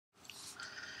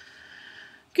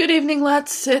Good evening,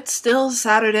 let's. It's still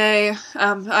Saturday.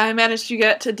 I managed to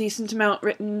get a decent amount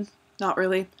written. Not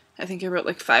really. I think I wrote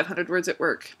like 500 words at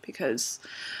work because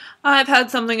I've had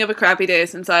something of a crappy day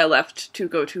since I left to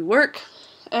go to work.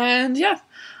 And yeah,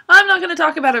 I'm not going to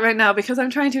talk about it right now because I'm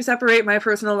trying to separate my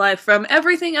personal life from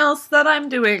everything else that I'm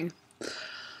doing.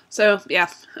 So yeah,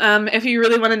 if you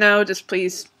really want to know, just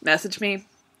please message me.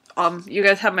 You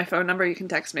guys have my phone number, you can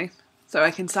text me so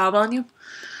I can sob on you.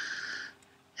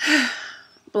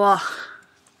 Blah.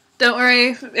 Don't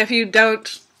worry, if you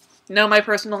don't know my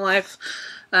personal life,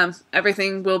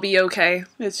 everything will be okay.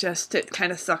 It's just, it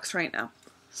kind of sucks right now.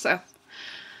 So,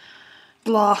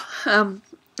 blah.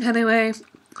 Anyway.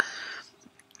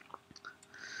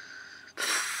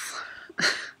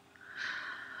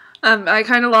 I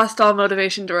kind of lost all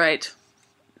motivation to write.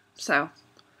 So,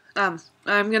 I'm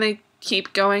gonna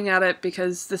keep going at it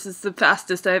because this is the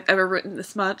fastest I've ever written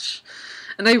this much.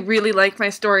 And I really like my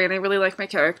story and I really like my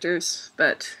characters,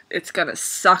 but it's gonna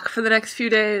suck for the next few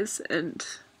days, and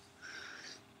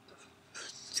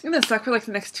it's gonna suck for like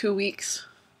the next 2 weeks.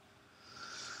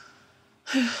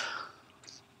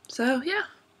 So, yeah.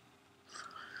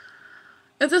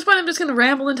 At this point, I'm just gonna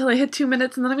ramble until I hit 2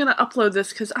 minutes, and then I'm gonna upload this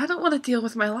because I don't want to deal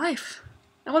with my life.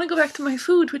 I want to go back to my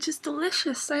food, which is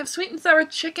delicious. I have sweet and sour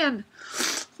chicken.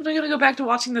 But I'm gonna go back to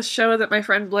watching this show that my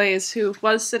friend Blaze, who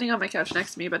was sitting on my couch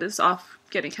next to me, but is off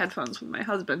getting headphones with my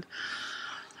husband.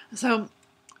 So,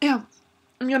 yeah.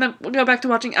 I'm gonna go back to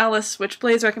watching Alice, which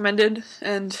Blaze recommended,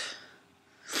 and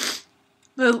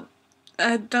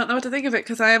I don't know what to think of it,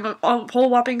 because I am a whole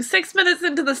whopping 6 minutes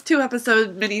into this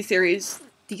 2-episode miniseries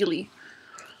dealy.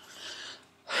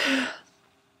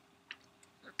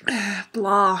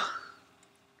 Blah.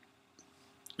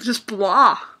 Just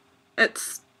blah.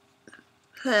 It's...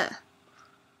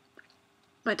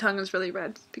 My tongue is really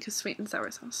red because sweet and sour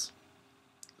sauce.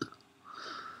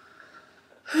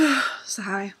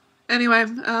 Sigh. Anyway,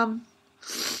 I'm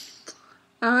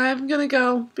gonna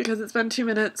go because it's been 2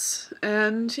 minutes,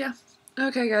 and yeah.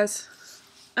 Okay, guys.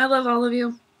 I love all of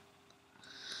you.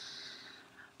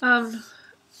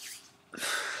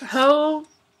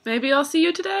 Maybe I'll see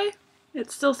you today?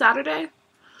 It's still Saturday?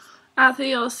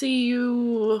 Athy, I'll see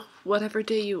you whatever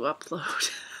day you upload.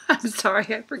 I'm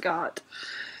sorry, I forgot.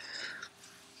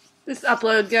 Just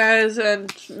upload, guys,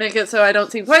 and make it so I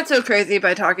don't seem quite so crazy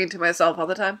by talking to myself all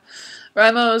the time.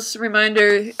 Ramos,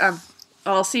 reminder,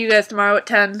 I'll see you guys tomorrow at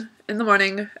 10 in the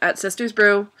morning at Sister's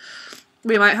Brew.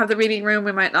 We might have the reading room,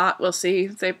 we might not, we'll see.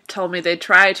 They told me they'd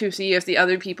try to see if the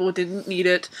other people didn't need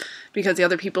it, because the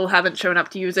other people haven't shown up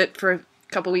to use it for a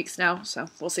couple weeks now, so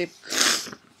we'll see.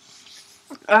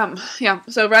 Yeah,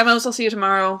 so Ramos, I'll see you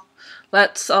tomorrow.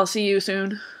 I'll see you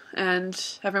soon. And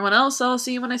everyone else, I'll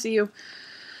see you when I see you.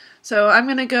 So I'm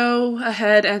gonna go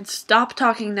ahead and stop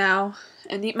talking now,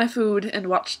 and eat my food, and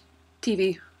watch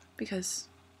TV, because,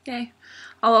 yay.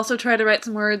 I'll also try to write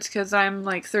some words, because I'm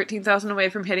like 13,000 away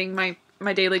from hitting my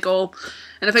daily goal.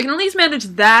 And if I can at least manage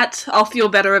that, I'll feel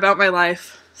better about my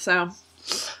life. So,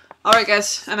 alright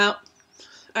guys, I'm out.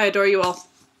 I adore you all.